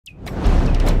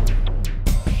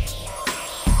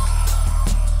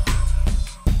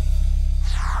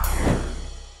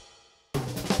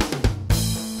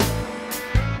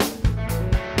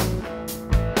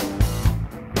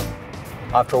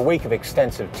After a week of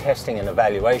extensive testing and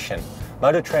evaluation,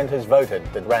 MotorTrend has voted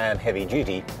the Ram Heavy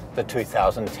Duty the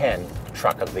 2010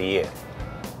 Truck of the Year.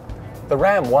 The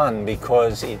Ram won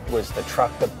because it was the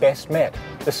truck that best met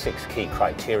the 6 key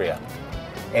criteria: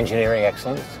 engineering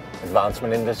excellence,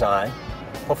 advancement in design,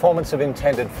 performance of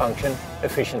intended function,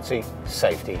 efficiency,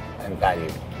 safety and value.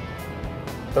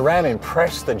 The Ram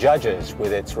impressed the judges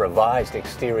with its revised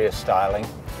exterior styling,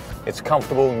 its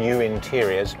comfortable new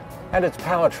interiors and its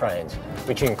powertrains,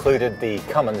 which included the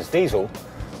Cummins diesel,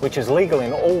 which is legal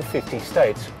in all 50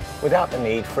 states without the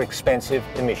need for expensive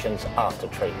emissions after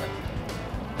treatment.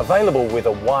 Available with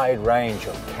a wide range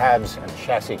of cabs and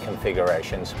chassis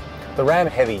configurations, the Ram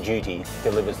Heavy Duty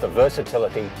delivers the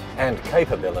versatility and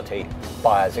capability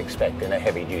buyers expect in a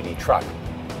heavy-duty truck.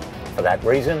 For that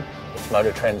reason, it's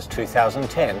MotorTrend's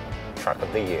 2010 Truck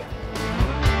of the Year.